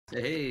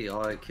Hey,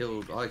 I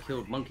killed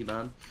Monkey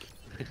Man.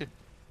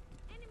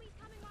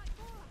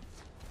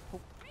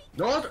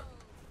 God!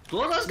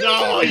 God, that's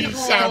No, you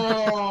sound.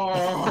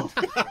 Oh!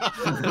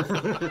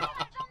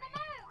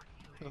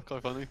 That's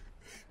quite funny.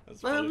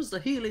 That's Where funny. was the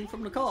healing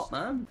from the cart,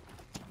 man?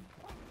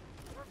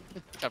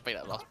 Can't beat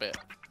that last bit.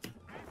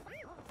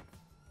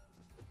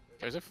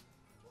 Joseph?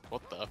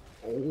 What the?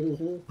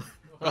 Oh.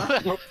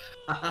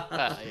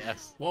 Ah,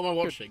 yes. What am I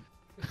watching?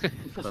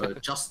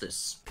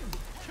 Justice.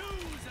 Choose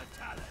a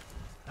talent.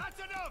 That's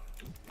enough.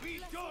 We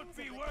don't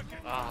be working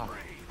Ah. for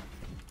free.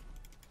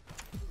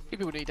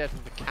 People would need dead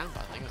from the camp,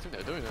 I think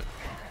they're doing it.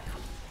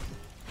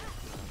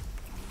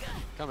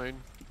 Come in.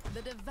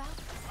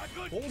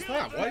 What was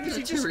that? Why was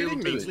he just hitting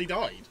me until he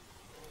died?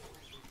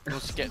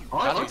 Let's get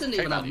I value, didn't take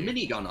even have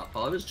value. minigun up.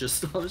 I was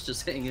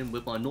just hitting him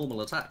with my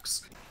normal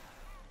attacks.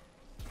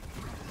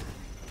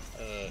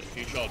 If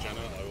you charge Anna,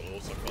 I will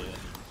also kill it.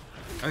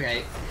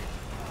 Okay.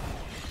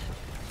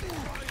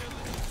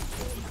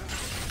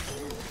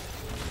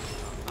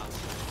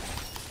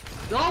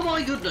 Oh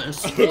my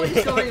goodness! What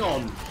is going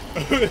on?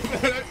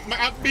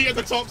 Me at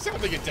the top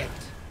sounding it dead.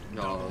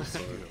 No,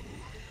 sorry.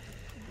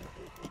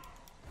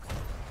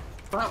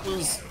 That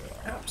was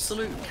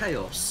absolute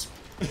chaos.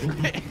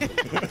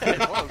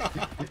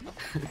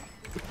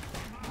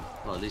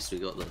 Well, at least we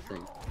got that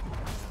thing.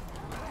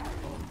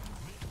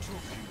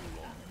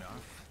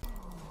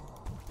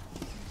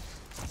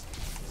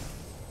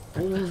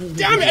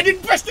 Damn it! I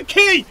didn't press the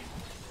key.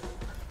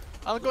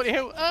 I got a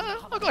hill.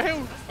 I got a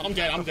hill. I'm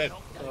dead. I'm dead.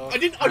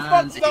 I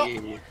fucked up.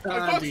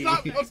 I fucked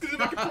up. I was gonna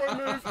make a pro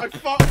move. I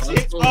fucked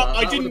it up.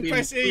 I didn't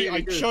press E.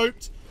 I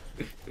choked.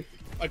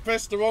 I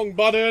pressed the wrong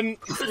button.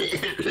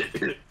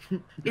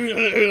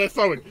 They're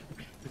throwing.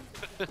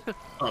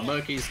 Oh,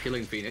 Murky's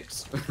killing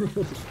Phoenix.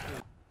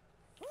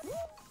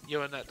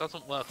 And that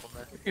doesn't work on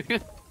there.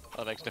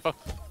 Oh, thanks, Sniffer.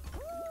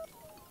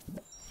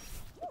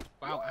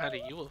 Wow,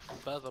 Addy, you were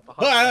further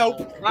behind. Help!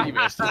 You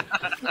missed. I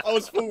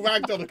was full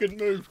ragdoll. I couldn't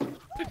move.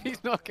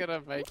 He's not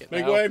gonna make it.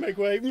 Make now. way. Make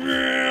way.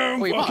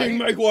 Wait, Fucking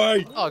mate. make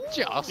way. Oh,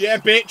 just. Yeah,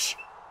 bitch.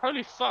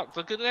 Holy fuck,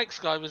 the next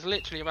guy was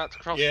literally about to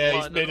cross Yeah, the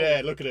he's line.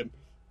 mid-air. Look at him.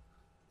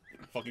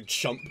 Fucking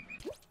chump.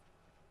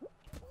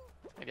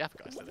 Hey, the other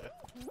guy's still there.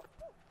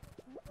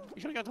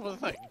 You should have gone to the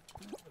thing.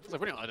 It's a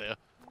brilliant idea.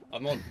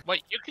 I'm on.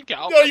 Wait, you can get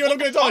up. No, you're not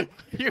gonna die.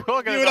 You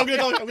are gonna You're not die.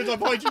 gonna die. I'm gonna die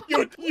behind you. You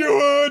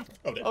would.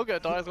 Oh, dead. I'm gonna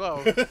die as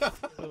well.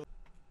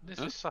 This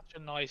is such a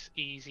nice,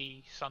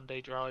 easy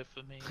Sunday drive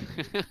for me.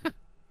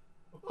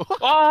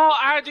 Oh,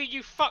 Addy,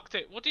 you fucked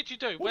it. What did you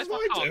do? What Where's did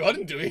my I car? do? I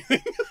didn't do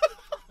anything.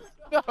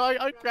 No,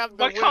 I grabbed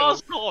the My wheel.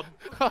 car's gone.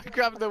 I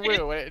grabbed the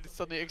wheel and it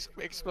suddenly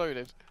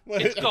exploded.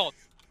 It's gone.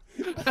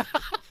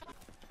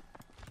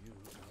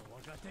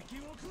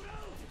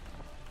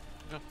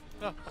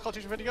 No, I can't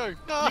teach you where to go.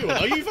 No.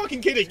 Are you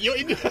fucking kidding? You're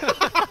in.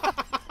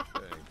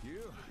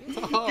 You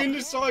can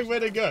decide where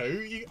to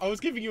go. I was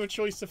giving you a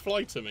choice to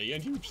fly to me,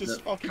 and you just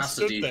Look, fucking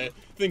Cassidy- stood there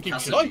thinking,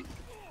 should I?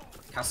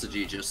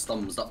 Cassidy just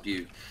thumbs up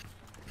you.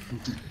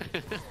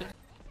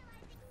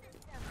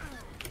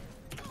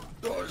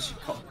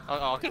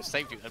 I could have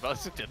saved you there, but I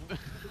just didn't.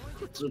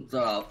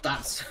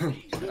 That's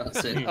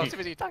it. I was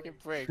busy attacking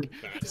Brig.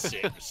 That's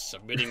it.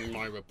 Submitting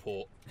my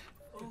report.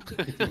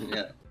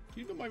 Yeah.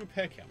 You got my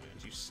repair command,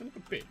 you son of a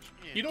bitch.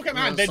 Yeah. You don't come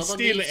out and then someone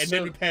steal it needs and then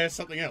to- repair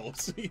something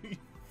else. You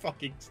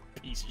fucking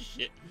piece of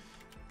shit.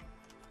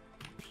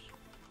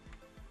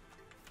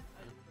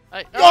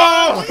 Hey,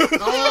 Oh!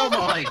 Oh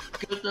my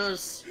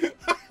goodness!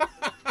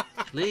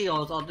 Lee,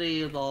 our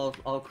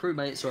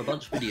crewmates are a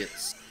bunch of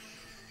idiots.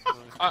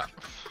 I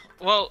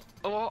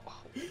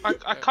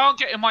can't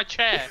get in my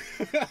chair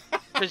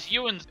because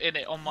Ewan's in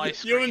it on my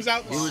screen. Ewan's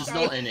out. He was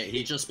not in it,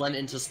 he just went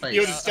into space.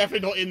 Ewan's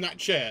definitely not in that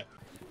chair.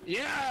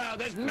 Yeah,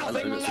 there's Hello,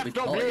 nothing it's left big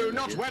of party, you, isn't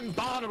not it? when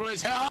Barnable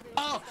is here.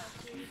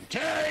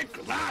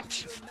 Take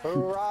that!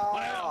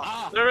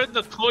 They're in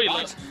the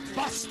toilet.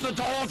 Bust the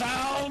door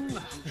down!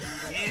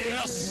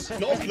 Yes!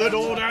 Knock the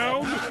door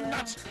down! And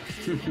that...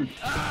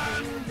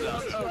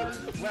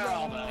 where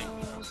are they?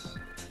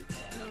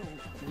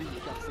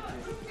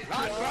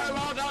 Right,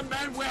 well done,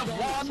 men. We have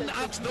won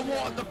at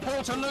the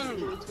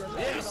Portaloo.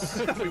 Yes.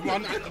 We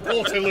won at the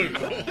Portaloo.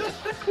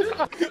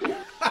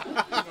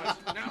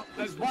 Now,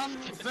 there's one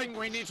thing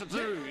we need to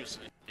do, you see.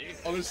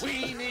 Honestly.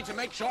 We need to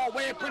make sure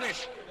we're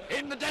British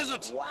in the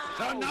desert.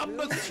 So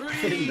number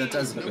 3. In the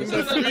desert.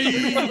 Number 3.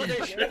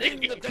 British in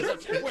the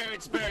desert where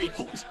it's very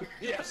hot.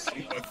 Yes.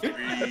 Number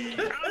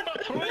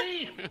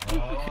 3.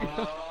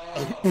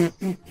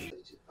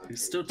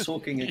 He's still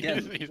talking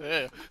again. He's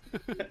here.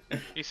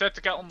 He said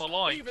to get on the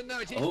line. Even though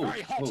it is Oh,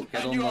 very hot oh,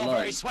 get and on you the are very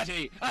line.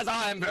 sweaty, as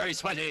I am very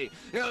sweaty,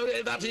 you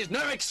know, that is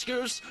no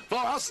excuse for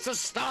us to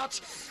start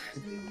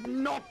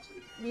not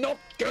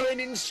going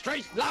in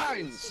straight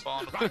lines.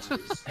 Right.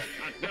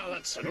 Now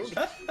that's settled.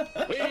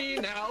 We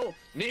now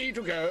need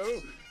to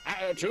go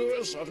to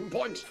a certain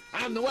point,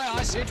 and the way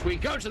I see it, we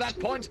go to that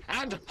point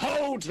and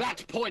hold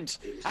that point,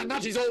 and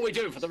that is all we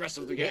do for the rest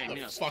of the game. What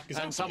the Yes. fuck is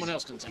And someone happening?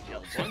 else can take the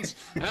other points.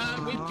 We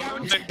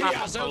guarantee They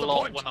happen ourselves a the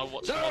lot point. when I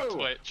watch So on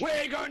Twitch.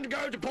 we're going to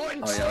go to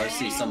points. Oh yeah, I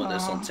see some of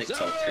this on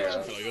TikTok.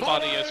 Yeah.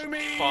 Funny as Follow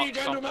me, fuck,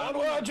 gentlemen,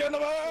 someone.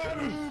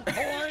 gentlemen.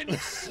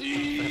 Points.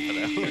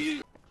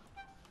 Very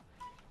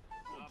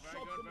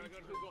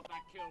good. Who got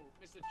that kill?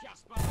 Mr.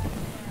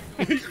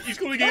 Jasper. He's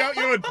calling you out,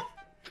 Ewan.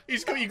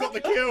 You got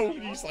the kill.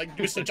 He's like,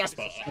 Mr.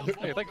 Jasper.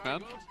 Hey, thanks,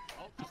 man.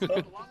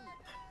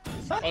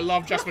 I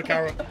love Jasper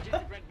Carrot.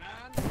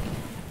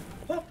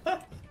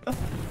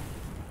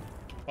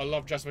 I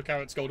love Jasper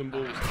Carrot's golden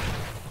balls.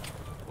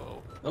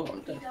 Whoa. Oh,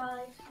 I'm dead.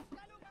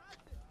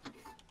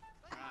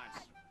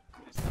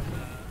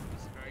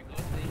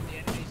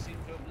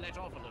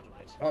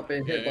 I've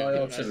been hit Yeah, by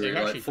yeah, artillery they've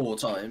like actually- 4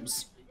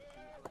 times.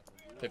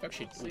 They've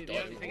actually all The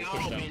died only thing and I'll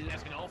pushed be out.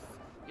 letting off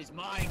is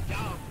my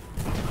gun.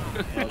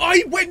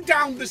 I went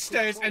down the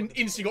stairs and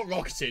instantly got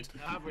rocketed.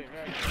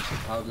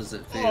 How does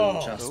it feel,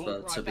 Oh.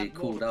 Jasper, to be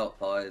called out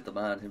by the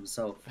man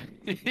himself?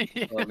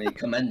 I mean,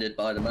 commended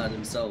by the man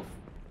himself.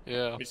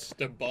 Yeah.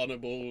 Mr.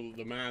 Barnable,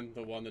 the man,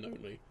 the one and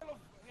only.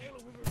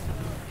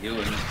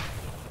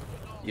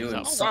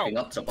 Ewan sucking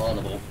up to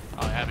Barnable.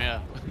 I am,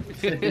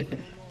 yeah.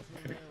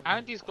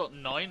 Andy's got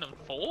 9 and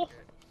 4.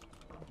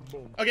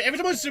 Okay, every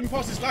time I zoom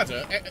past this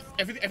ladder,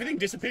 everything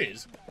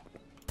disappears.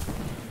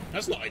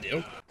 That's not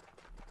ideal.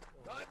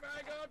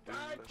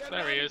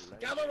 There he is.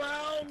 Gather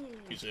round.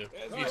 You say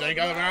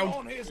gather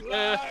round.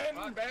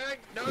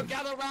 No,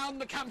 gather round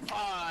the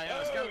campfire.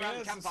 Let's gather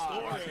round the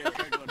campfire. Right,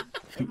 very good.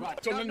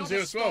 Right. Tom No, Lennon not zero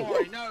a as well.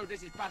 story. No,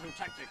 this is battle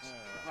tactics.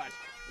 Right.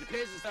 It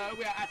appears as though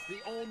we are at the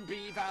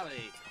Ornby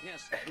Valley.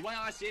 Yes. The way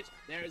I see it,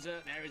 there is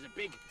a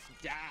big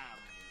dam.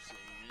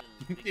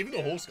 You see. Even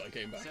the horse guy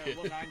came back. So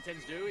what I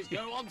intend to do is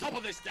go on top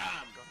of this dam.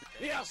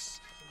 Yes.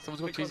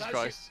 Someone's got Because Jesus as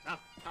Christ.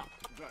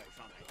 very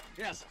funny.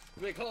 Yes,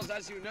 because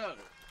as you know,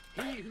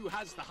 he who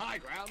has the high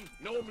ground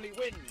normally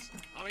wins.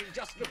 I mean,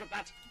 just look at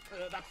that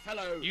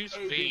fellow Use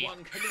V.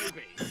 Obi-Wan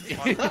Kenobi. He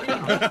from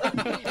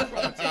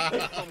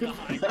the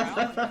high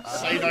ground.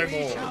 Say no We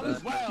more. shall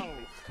as well.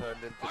 Turned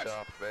into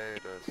Darth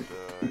Vader, so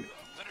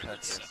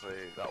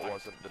technically that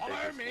wasn't the Follow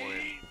biggest point.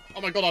 me.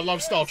 Oh my god, I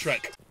love Star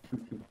Trek.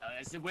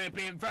 We're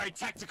being very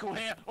tactical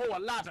here. Oh, a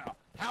ladder.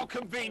 How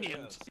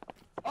convenient.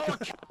 Oh,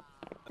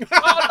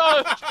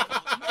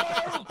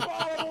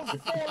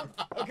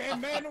 Okay,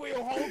 men,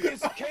 we'll hold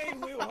this cane,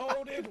 we'll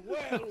hold it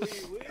well,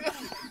 we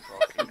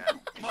will.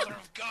 Mother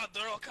of God,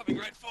 they're all coming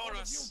right for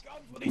us.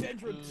 Guns for these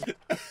entrants.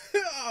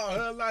 Oh,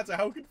 her ladder,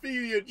 how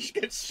convenient. She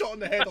gets shot in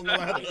the head on the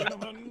ladder.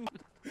 Gentlemen.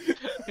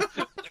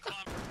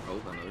 Oh,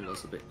 hello,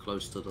 that's a bit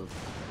close to the...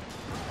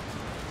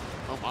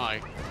 Oh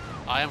my.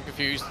 I am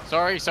confused.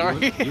 Sorry.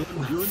 Ewan?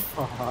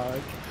 I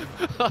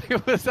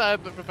was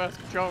at the reverse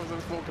controls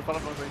and walked in front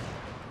of me.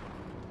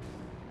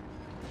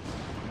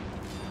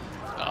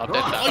 Oh, I'm dead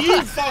now. Are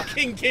you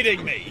fucking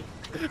kidding me?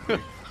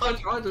 I'm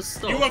trying to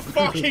stop. You a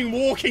fucking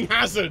walking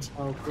hazard.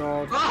 Oh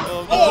god.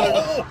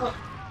 Oh!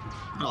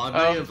 No, I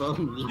may have...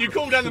 You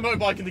call down the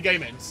motorbike and the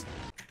game ends.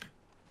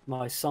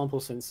 My sample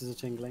sensors are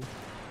tingling.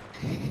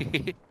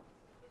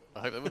 I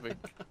hope that would be. Wait,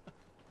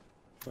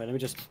 let me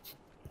just...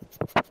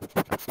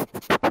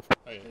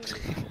 Oh, yeah,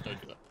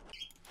 don't do that.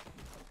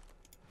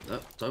 No,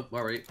 don't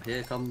worry,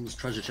 here comes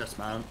treasure chest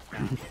man.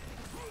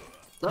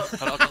 No.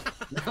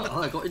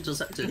 I got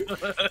intercepted.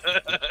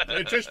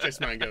 Where'd this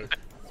man go?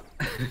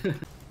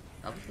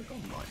 Haven't we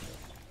gone right?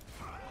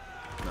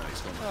 No,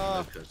 he's gone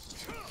right.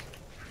 Lucas.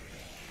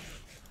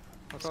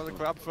 What's all the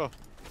crap for?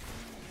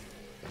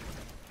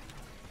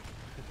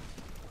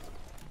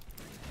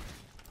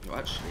 Well,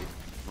 actually,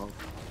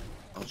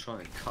 I'll try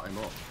and cut him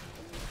off.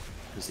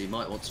 Because he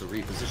might want to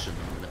reposition in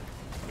a minute.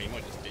 I mean, he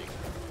might just dig.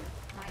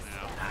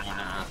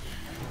 Ah.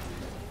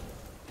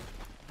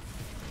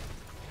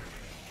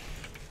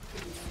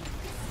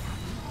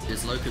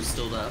 Is Locust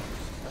still there?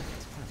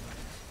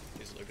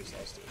 Is Lucas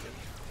last to it?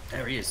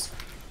 There he is.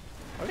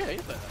 Oh yeah,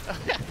 he's there.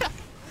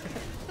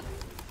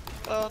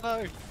 Oh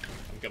no.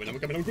 I'm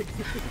coming.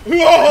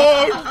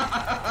 Whoa!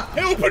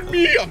 Helping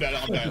me! I'm dead.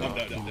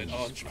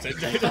 Oh, 100%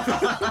 dead.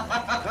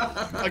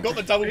 I got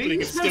the double blink, it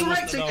He's still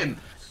wasn't resurrecting enough. him!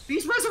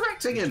 He's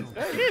resurrecting him!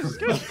 There he is.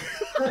 Good.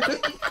 I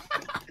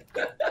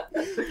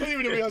didn't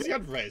even realise he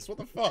had res. What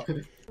the fuck? Hope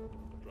you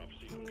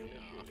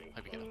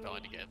get left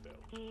behind again.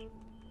 Yeah.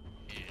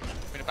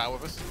 I'm in a battle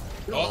with us.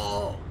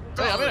 Oh,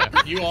 Hey, I'm in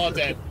it. you are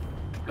dead.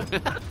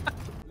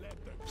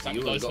 Sack the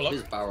You dice for got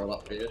his luck. barrel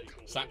up here.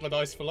 Sack the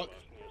dice for luck.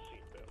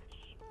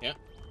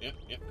 Yeah.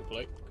 Good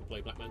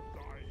play, black man.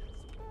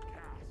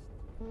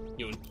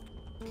 Ewan.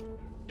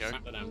 Yo.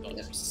 Sack the damn Yep.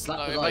 dice. Slap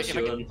No, the dice,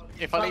 Ewan.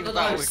 if I leave the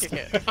battle, we kick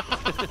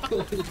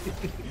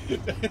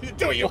it.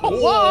 Do you?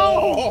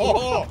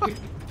 Whoa!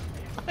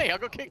 Hey, I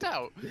got kicked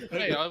out.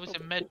 Hey, I was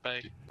in med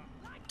bay.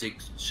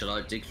 Should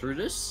I dig through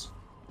this?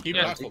 Keep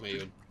Yeah. that for me,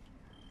 Ewan.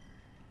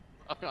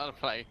 I've got to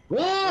play. Whoa!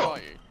 Where are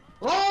you?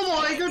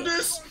 Oh my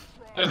goodness!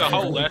 There's a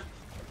hole there.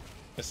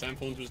 The Sam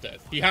Thorns was dead.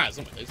 He has,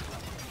 haven't he?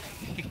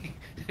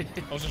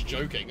 I was just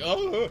joking.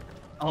 Oh,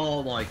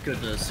 Oh my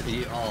goodness.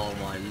 Oh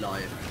my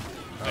life.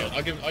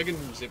 I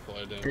can zip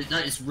line down.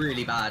 That is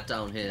really bad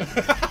down here.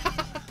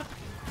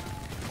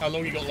 How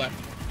long you got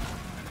left?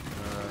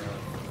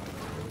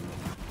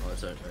 I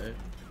don't know.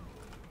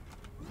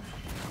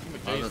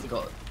 Jeez, I've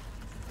got.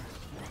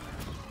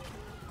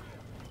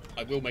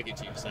 I will make it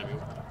to you,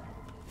 Samuel.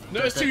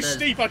 No, it's too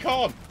steep. I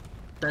can't.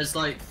 There's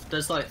like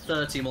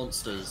 30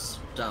 monsters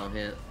down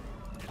here.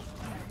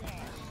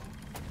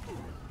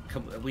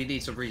 We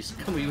need to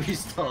Can we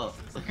restart?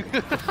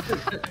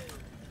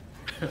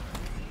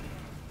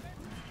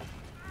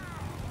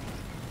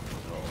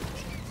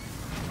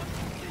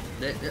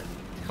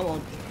 Come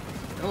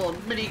on,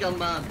 minigun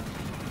man.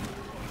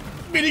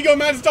 Minigun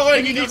man's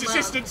dying. He needs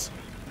assistance.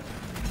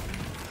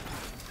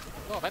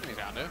 A lot of enemies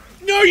down there.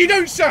 No, you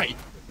don't say.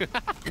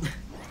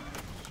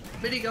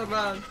 Minigun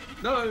man,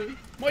 no.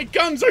 My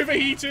gun's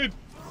overheated.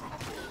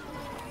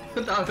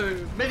 No,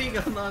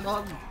 minigun man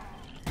on.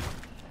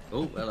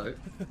 Oh, hello.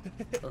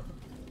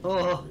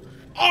 Oh.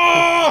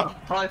 Ah!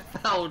 I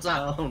fell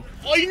down.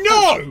 I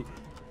know.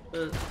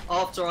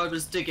 After I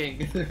was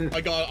digging.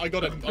 I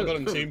got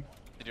him, team.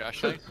 Did you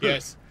actually?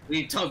 Yes.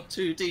 We dug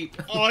too deep.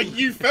 Oh,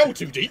 you fell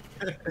too deep.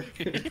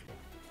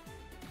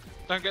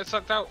 Don't get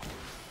sucked out.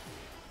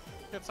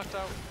 Get sucked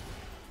out.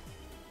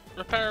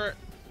 Repair it.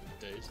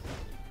 Days.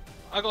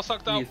 I got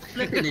sucked You out.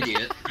 flipping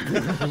idiot.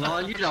 Well,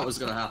 I knew that was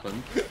going to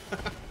happen.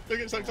 Don't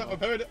get sucked out.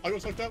 I've heard it. I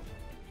got sucked out.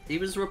 He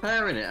was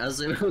repairing it as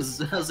it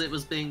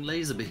was being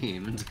laser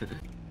beamed.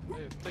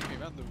 Take me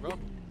around the rock.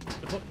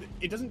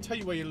 It doesn't tell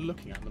you where you're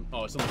looking at them.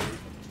 Oh, it's on the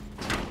roof.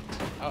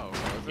 Oh,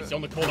 where is it? It's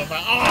on the corner of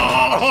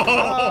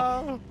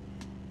Oh!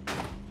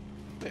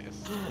 This.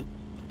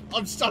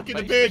 I'm stuck in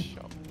the bin.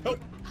 Help.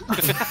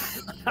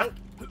 Help.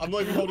 I'm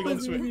not even holding on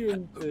to it.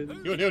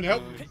 You want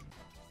help?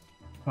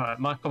 Right,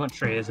 my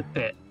commentary is a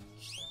bit.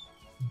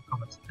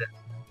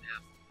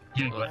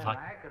 Yeah. You like.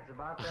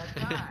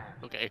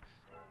 Okay.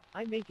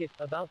 I make it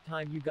about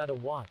time you gotta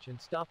watch and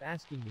stop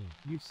asking me,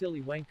 you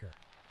silly wanker.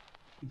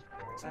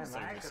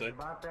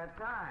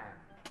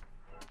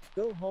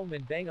 Go home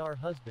and bang our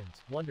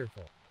husbands.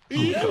 Wonderful.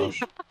 Oh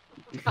gosh.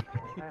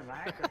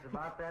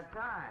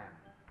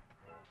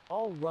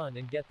 I'll run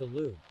and get the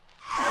lube.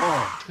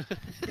 Oh.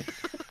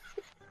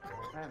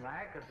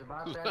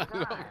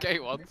 Okay,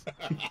 ones.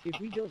 If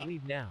we don't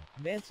leave now,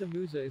 Mansa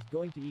Musa is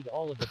going to eat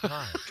all of the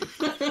pie.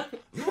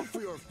 Look for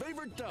your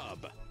favorite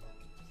dub.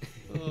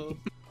 Oh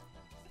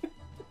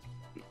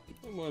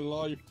my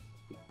life.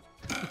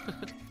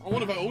 I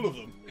want about all of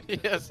them.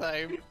 Yeah,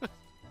 same.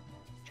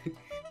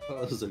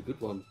 Oh, that was a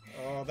good one.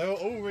 Oh, they were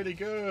all really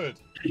good.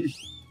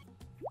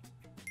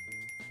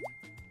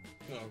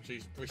 Oh,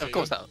 jeez. Of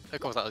course that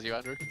was you,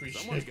 Andrew.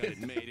 Someone's got it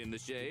made in the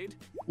shade.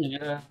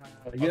 Yeah.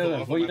 I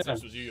Yeah. thought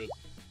Matos was you.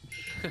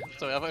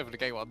 Sorry, I've opened the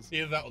gay ones.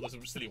 Either that or there's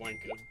a silly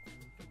wanker.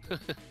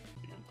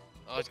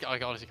 I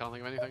honestly can't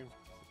think of anything.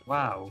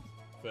 Wow.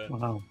 But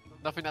Wow.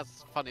 Nothing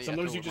that's funny.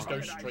 sometimes you just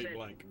go straight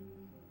blank.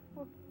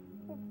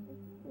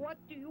 What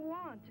do you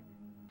want?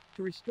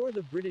 To restore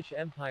the British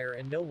Empire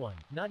and no one,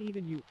 not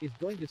even you, is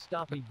going to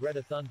stop me,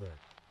 Greta Thunberg.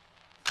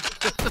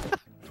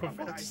 For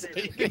fuck's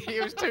sake.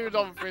 He was too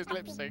long for his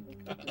lip sync.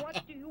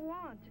 What do you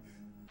want?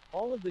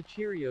 All of the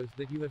Cheerios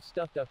that you have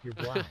stuffed up your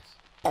blouse.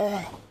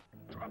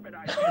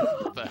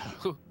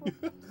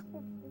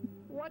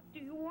 What do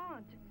you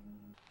want?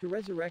 To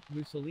resurrect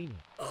Mussolini.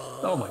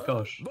 Oh my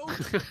gosh.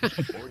 Vote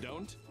or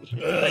don't.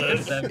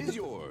 Is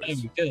yours.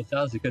 Good.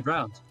 That was a good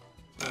round.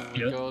 Oh my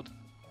Yeah. god.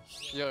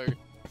 Yo.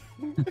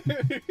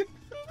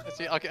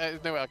 See,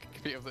 there's no way I can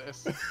compete with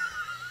this.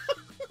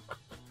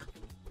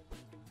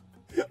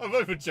 I'm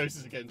over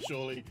Joseph again,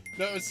 surely.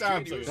 No, it was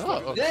Sam. So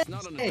Oh. It's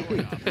not on a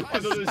doorknob. I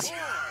thought it was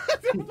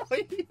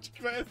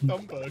Greta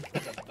Thunberg.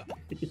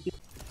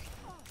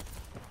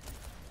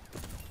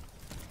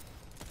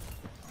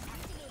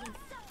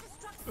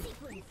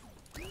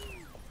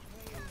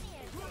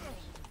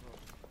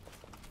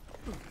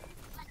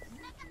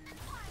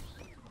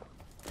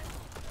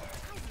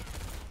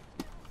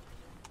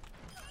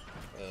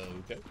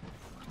 Okay.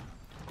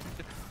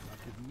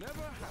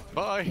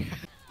 Bye.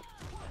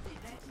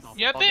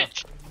 Yeah, bugger.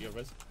 bitch. Your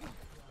res.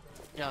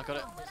 Yeah, I got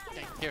it.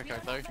 Hero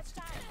code though.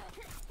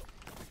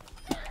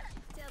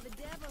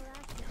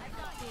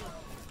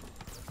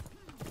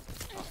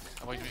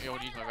 I want you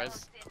to use my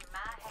res.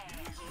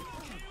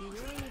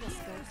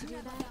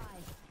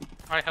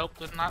 I helped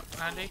with that,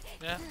 Andy.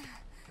 Yeah.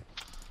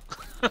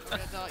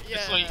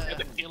 Just so you get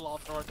the kill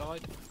after I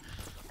died.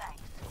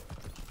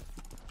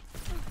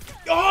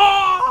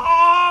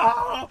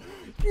 Oh!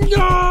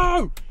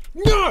 No!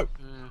 No!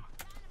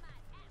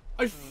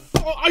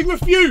 I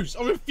refuse!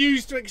 I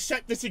refuse to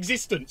accept this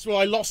existence where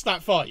I lost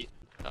that fight.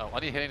 Oh, I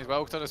need healing as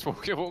well because I just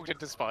walked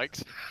into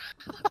spikes.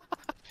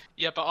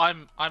 Yeah, but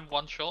I'm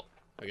one shot.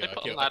 Okay, They I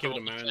put killed ladder a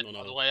on the man cliff, on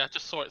by the a... way. I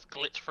just saw it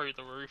glitch through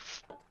the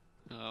roof.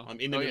 Oh. I'm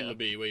in the middle of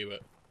the B, where you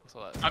at?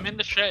 I'm in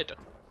the shed.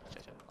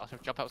 I'll have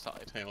to jump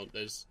outside. Hang on,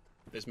 there's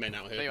men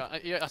out There you here. are.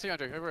 Yeah, I see you,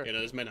 Andrew. Over Yeah, here. no,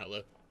 there's men out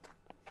there.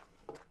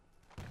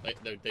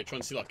 They're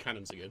trying to steal our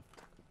cannons again.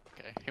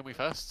 Okay, hit me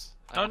first.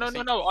 No, no,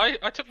 no, no. I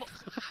took.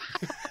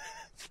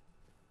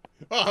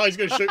 Oh, he's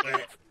gonna shoot me.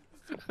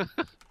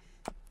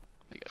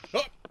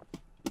 Oh.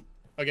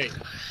 Okay.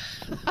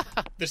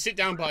 The sit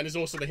down button is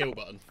also the heal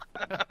button.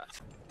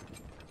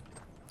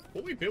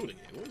 What are we building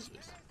here? What is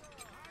this?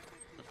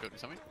 We're building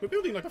something. We're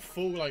building like a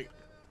full like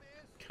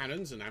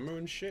cannons and ammo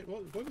and shit.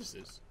 What is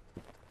this?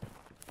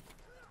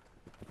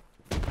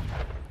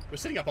 We're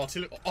setting up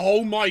artillery.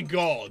 Oh my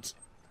god!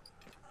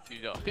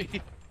 You know.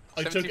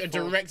 I took a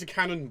direct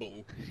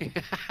cannonball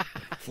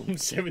from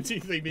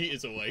 73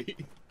 meters away.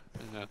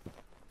 Yeah.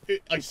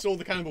 I saw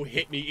the cannonball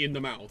hit me in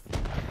the mouth.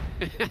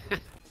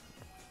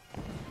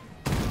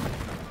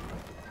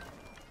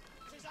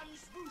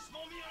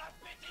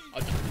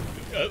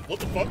 What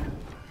the fuck?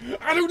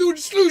 I don't do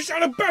sluice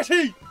out of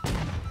Betty!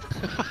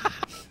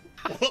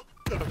 What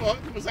the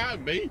fuck was that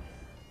at me?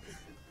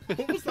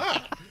 What was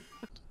that?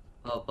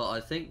 Oh, but I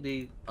think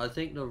the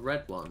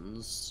red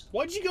ones.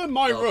 Why did you go in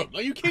my room?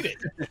 Are you kidding?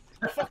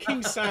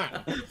 Fucking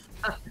Sam.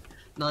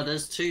 No,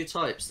 there's two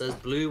types. There's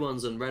blue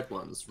ones and red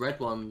ones. Red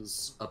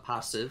ones are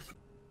passive.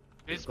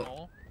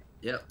 Bismol.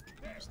 Yep.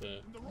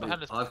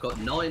 Behind us. I've got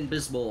 9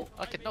 Bismol.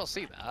 I could not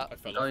see that.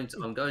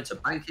 I'm going to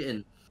bank it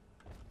in.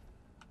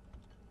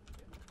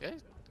 Yeah,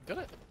 got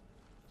it.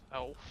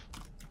 Oh.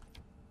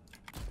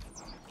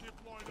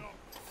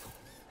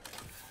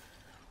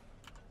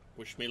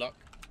 Wish me luck.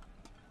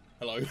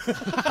 Hello.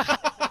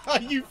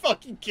 Are you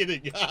fucking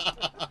kidding?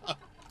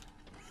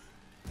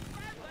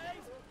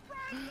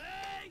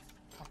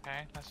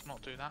 Okay, let's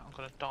not do that. I'm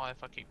gonna die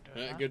if I keep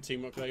doing that. Good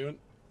teamwork there, you went.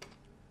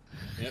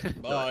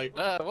 Yep, bye.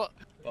 What?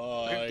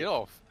 Bye. Get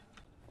off.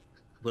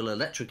 Will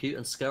electrocute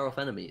and scare off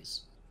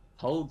enemies.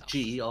 Hold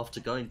G after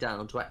going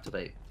down to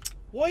activate.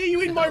 Why are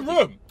you in my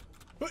room?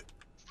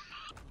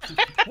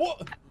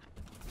 What?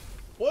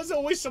 Why is there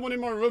always someone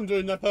in my room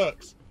doing their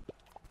perks?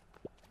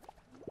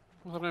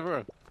 What's happening in the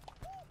room?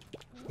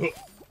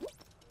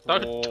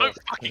 Don't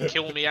fucking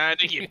kill me,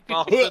 Andy, you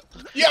bastard.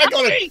 Yeah, I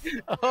got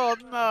him! Oh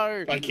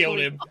no! I killed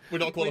him. We're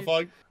not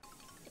qualifying.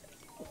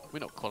 We're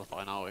not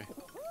qualifying, are we?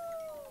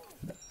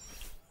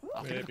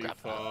 We'll be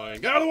fine.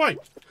 Get out of the way!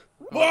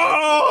 Oh.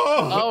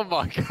 Whoa! Oh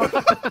my god!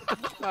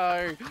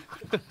 No!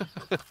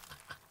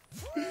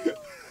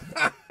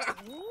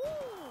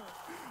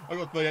 I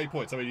got 38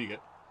 points. How many did you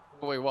get?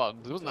 Oh, we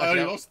won. There wasn't I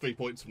only actually lost 3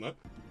 points from that.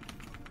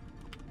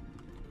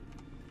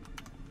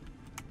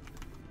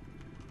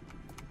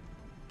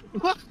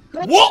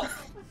 What?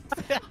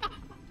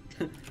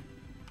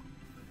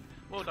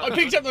 Well done. I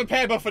picked up the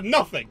repair buff for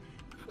nothing.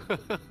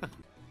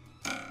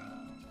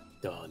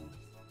 Done.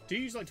 Do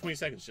you use like 20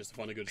 seconds just to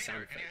find a good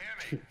sound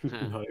effect?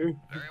 No. Very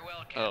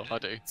well, Oh, I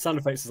do. Sound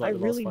effects is like I the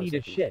last really 5 need a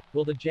seconds. shit.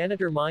 Will the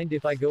janitor mind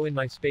if I go in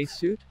my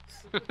spacesuit?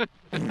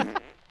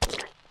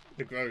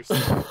 The gross.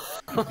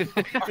 Very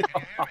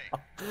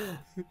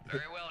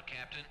well,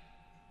 Captain.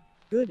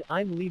 Good,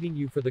 I'm leaving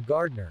you for the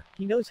gardener.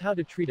 He knows how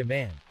to treat a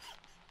man.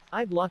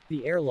 I've locked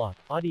the airlock.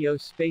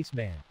 Adios,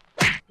 spaceman.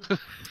 What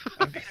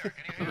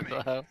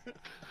the hell?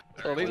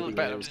 Oh, these look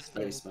better.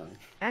 Spaceman.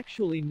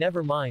 Actually,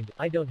 never mind.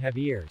 I don't have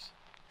ears.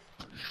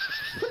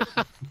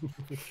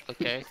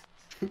 Okay.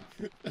 Peter,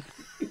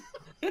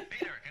 can you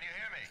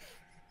hear me?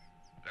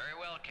 Very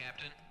well,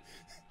 Captain.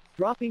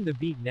 Dropping the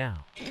beat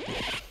now.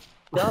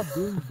 Da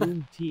boom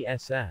boom TSS.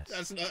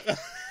 That's not.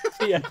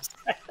 Yes.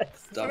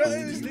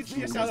 There's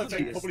literally a sound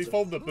effect probably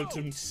from the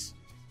buttons.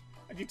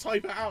 And you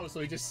type it out so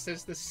he just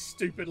says the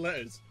stupid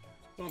letters.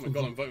 Oh my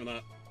god, I'm voting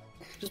that.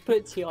 Just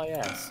put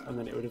TIS and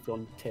then it would have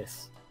gone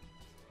TIS.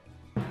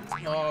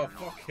 Oh,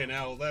 fucking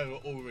hell, they were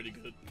all really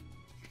good.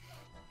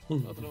 I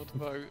don't know what to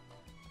vote.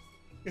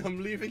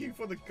 I'm leaving you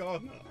for the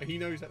gardener. He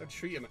knows how to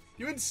treat him.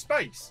 You're in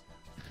space!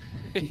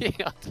 Yeah,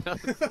 I don't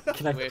know.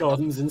 Can I have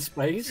gardens in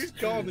space? Who's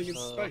gardening in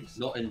space?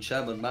 Not in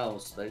Chairman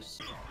Mao's space.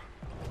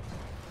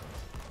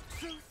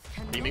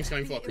 Meaning's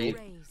going for a call.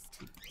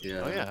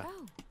 Yeah. Oh yeah.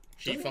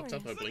 She fucked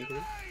up her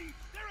blinker.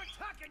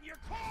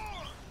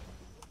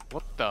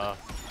 What the?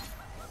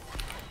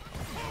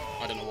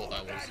 I don't know what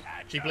that was.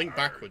 She blinked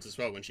backwards as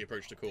well when she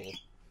approached the call.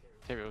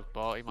 Maybe it was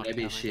Bart. He might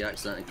Maybe be she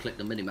accidentally clicked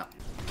the minimap.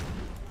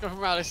 Go for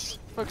Morales.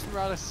 Focus on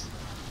Morales.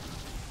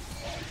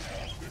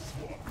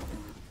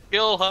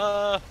 Kill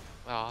her!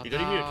 Oh, You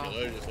don't even need to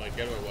kill her, just like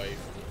get her away.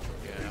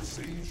 Yeah.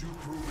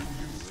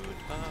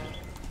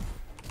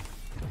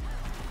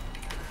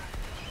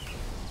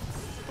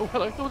 Oh,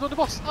 hello. Oh, the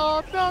boss.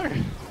 Oh, no!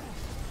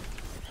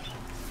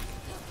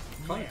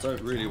 I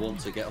don't really want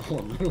to get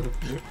on.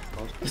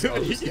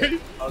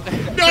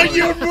 No,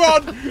 you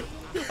run!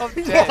 I'm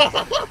dead.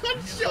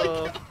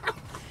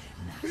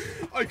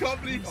 I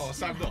can't believe. Oh,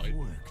 Sam died.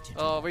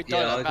 Oh, we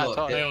died at a bad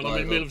time. Hang on, I'm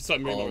in the middle of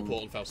something really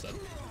important, Faust then.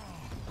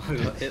 I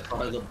got hit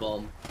by the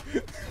bomb.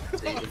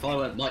 See, if I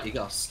went Mighty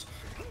Gust.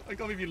 I can't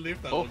believe you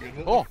lived that Oh, long.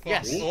 What oh the fuck?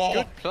 yes. Oh,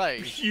 Good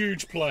play.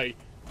 huge play.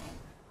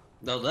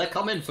 No, they're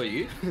coming for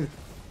you.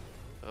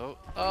 Oh,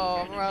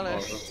 Oh,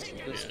 Morales.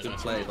 that's good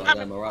play by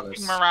them,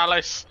 Morales.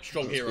 Morales.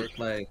 Strong That's hero. good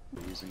play.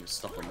 Using his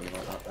stuff on me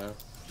like that there.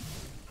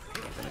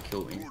 They're gonna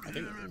kill me. I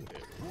think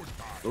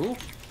Oh,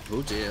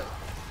 oh dear.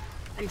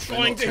 I'm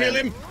trying to heal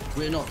him.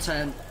 We're not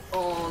 10.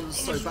 Oh, that's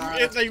so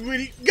bad. They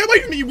really... Get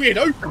away from me, you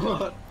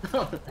weirdo!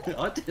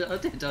 I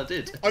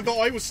did. I thought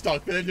I was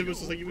stuck, but then it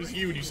was like it was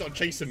you and you started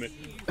chasing me.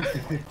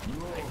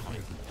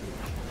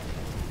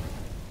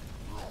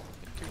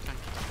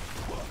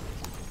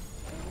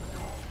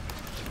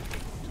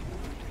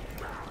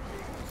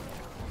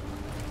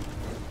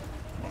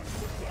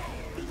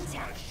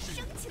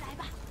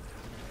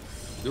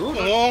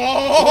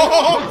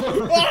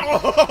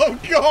 Oh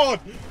God!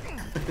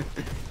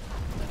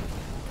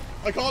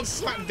 I can't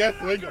slap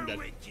Deathwing. I'm dead.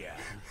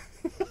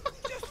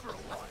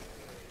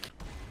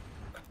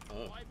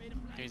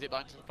 Can you zip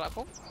line to the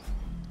platform?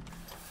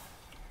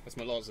 That's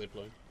my last zip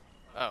line.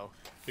 Oh.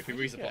 If we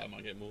resupply, I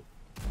might get more.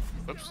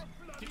 Whoops.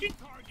 Did you?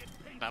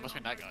 That must be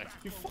that guy.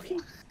 You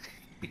fucking...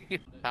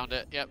 Found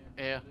it. Yep.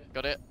 Here.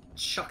 Got it.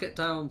 Chuck it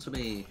down to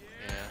me.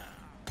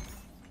 Yeah.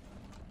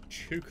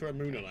 Chuka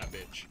Moon on that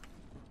bitch.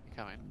 You're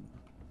coming.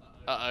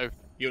 Uh-oh.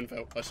 Ewan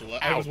fell. I saw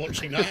that. I was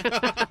watching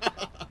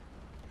that.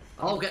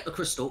 I'll get the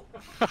crystal.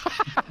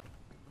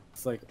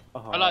 It's like,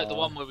 I like the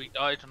one where we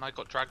died and I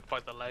got dragged by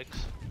the legs.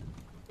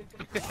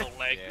 The whole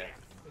leg.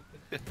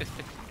 Yeah.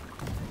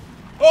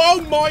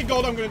 Oh my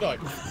God, I'm gonna die.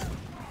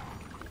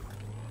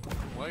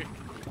 Wait.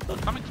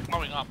 Something's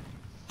blowing up.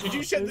 Did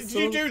you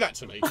do that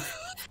to me? I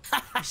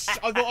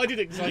thought I did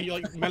it because I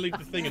like meleeed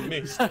the thing and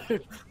missed.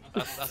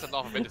 That's a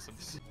laugh of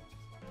innocence.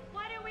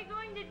 What are we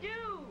going to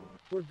do?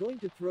 We're going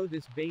to throw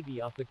this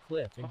baby off the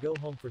cliff and go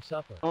home for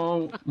supper.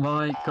 Oh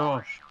my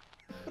gosh.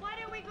 What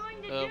are we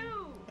going to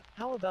do?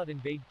 How about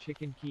invade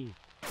Chicken Key?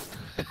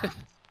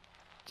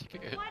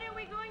 Chicken. What are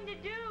we going to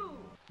do?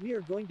 We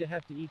are going to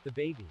have to eat the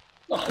baby.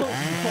 What are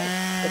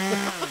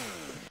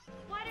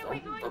we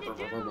going to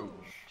do?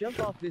 Jump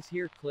off this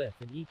here cliff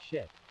and eat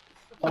shit.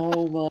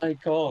 Oh my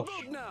gosh.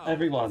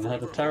 Everyone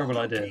had a terrible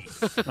idea.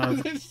 I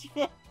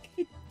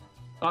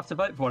have to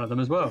vote for one of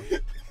them as well.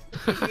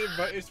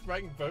 It's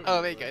ranked vote.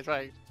 Oh, there you go. It's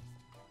right.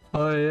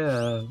 Oh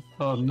yeah.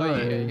 Oh no. Oh,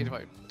 yeah, you can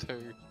vote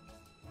too.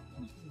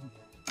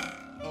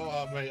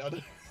 Oh mate, I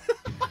don't...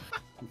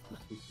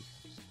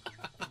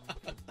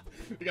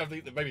 You gotta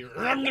eat the baby.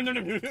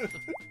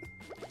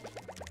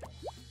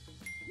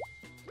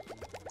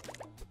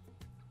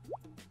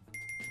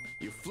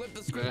 You flip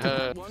the script on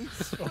that one.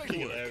 Fucking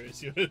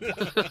hilarious.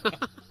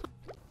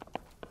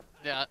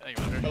 Yeah,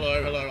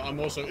 Hello, I'm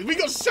also... We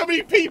got so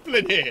many people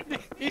in here!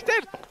 He's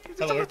dead!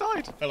 Hello.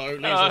 Died. Hello,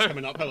 Laser's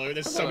coming up. Hello,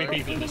 there's so many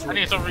people in this room. I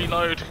need to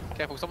reload.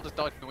 Careful, someone just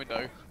died from the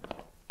window.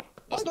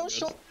 That's I got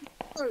shot.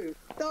 No,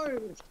 no. Are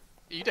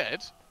you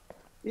dead?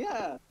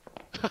 Yeah.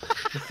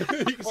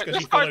 It's because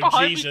you guy followed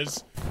behind me.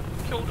 Jesus.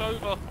 Killed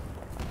over.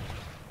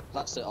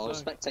 That's it. I'll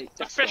spectate.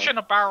 The fish in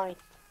a barrel.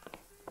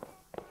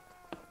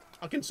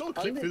 I can sort of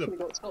I clip through literally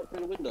them. got shot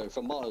through the window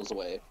from miles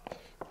away.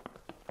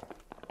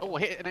 Oh,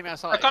 hit an enemy They're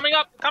outside. coming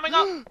up! Coming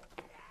up!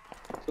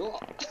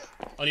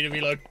 I need to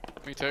reload.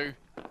 Me too.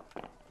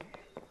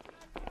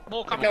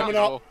 More They're coming coming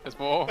up. up. There's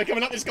more. They're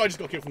coming up. This guy just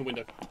got killed from the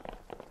window.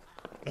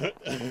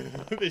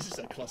 This is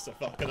a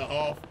clusterfuck and a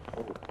half.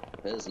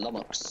 There's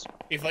lummox.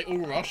 If they all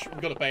rush,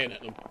 we've got to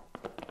bayonet them.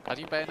 How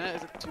do you bayonet?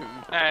 Is it 2?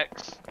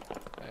 X.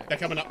 They're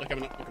coming up. They're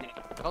coming up. They're coming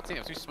up. I can't see it.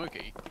 It was too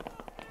smoky.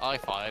 I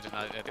fired and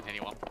I didn't hit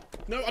anyone.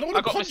 No, I don't want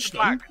to got punch Mr.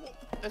 them. Black.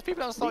 There's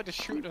people outside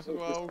just shooting us as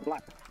well.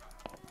 Black.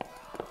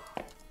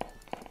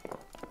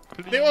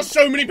 There are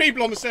so many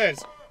people on the stairs.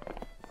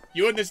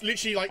 You and there's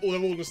literally like they're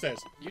all on the stairs.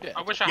 You did.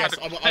 I wish I Yes,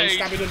 had I a was page.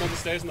 stabbing them on the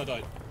stairs and I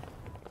died.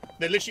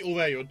 They're literally all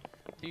there, Ewan.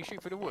 Do you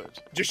shoot through the wood?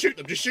 Just shoot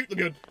them. Just shoot them,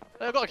 Ewan.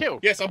 I got a kill.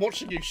 Yes, I'm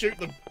watching you. Shoot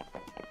them.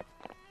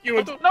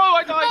 Ewan. No,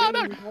 I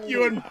died! No.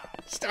 Ewan.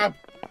 Stab.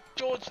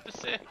 George the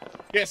Sith.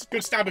 Yes,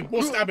 good stabbing.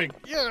 More stabbing.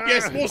 Yeah.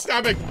 Yes, more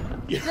stabbing.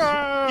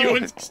 Yeah.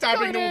 Ewan's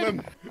stabbing all Got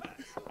them.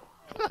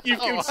 You've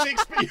killed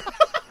 6 people.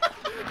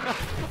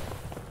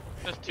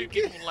 There's 2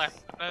 people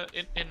left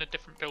in a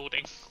different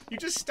building. You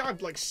just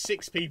stabbed like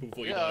 6 people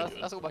before you Yeah, died,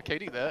 Ewan. that's all my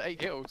KD there. 8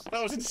 kills.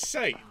 That was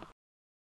insane.